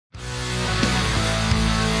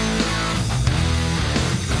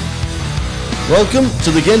Welcome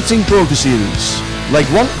to the Genting Poker Series. Leg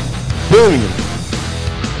 1, Birmingham.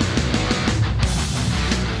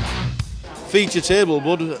 Feature table,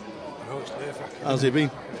 bud. How's it been?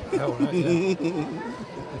 I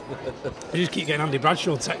just keep getting Andy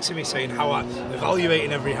Bradshaw texting me saying how I'm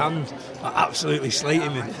evaluating every hand, like absolutely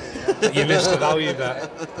slating me. You missed the value bet.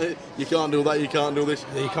 You can't do that, you can't do this.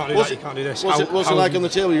 Yeah, you can't do that, you can't do this. What's it like on the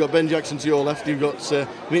table? You've got Ben Jackson to your left, you've got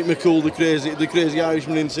Mick McCool, the crazy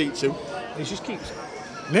Irishman in seat 2. He just keeps...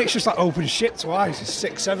 Nick's just like open shit twice. It's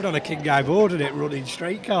 6-7 on a king guy board and it running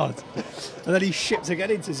straight cards. And then he shipped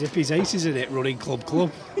again into Zippy's aces in it running club.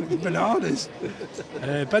 It's bananas.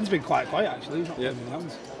 Ben's been quite quiet actually. He's not playing in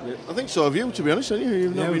hands. Yeah. I think so have you, to be honest, haven't you?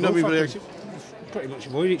 You've not been very active. Pretty much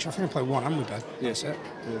avoided each. I think I played one hand with Ben. Yeah. That's it.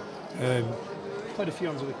 Yeah. Played a few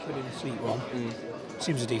hands with a kid in seat 1.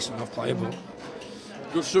 Seems a decent enough player, but...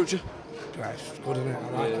 Good structure? Yeah, it's good, isn't it?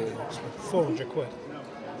 I like it. It's like 400 quid.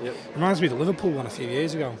 Yep. Reminds me of the Liverpool one a few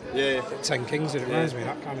years ago. Yeah. 10 Kings, it reminds me of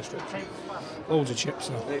that kind of structure. Loads of chips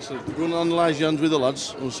though. Excellent. Go and analyse your hands with the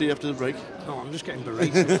lads. We'll see you after the break. No, I'm just getting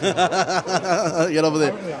berated. Get over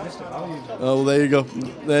there. Oh, well, there you go.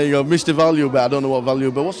 There you go. Mr. Value Bet. I don't know what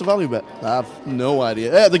value bet. What's the value bet? I have no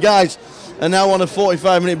idea. The guys are now on a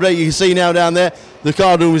 45-minute break. You can see now down there, the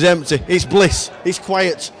card room is empty. It's bliss. It's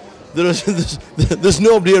quiet. There's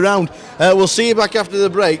nobody around. We'll see you back after the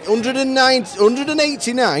break.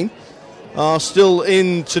 189 are still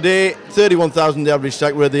in today. 31,000 the average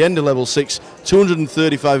stack. We're at the end of level 6.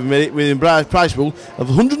 235 a minute with a prize pool of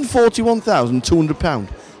 £141,200.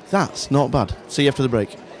 That's not bad. See you after the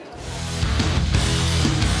break.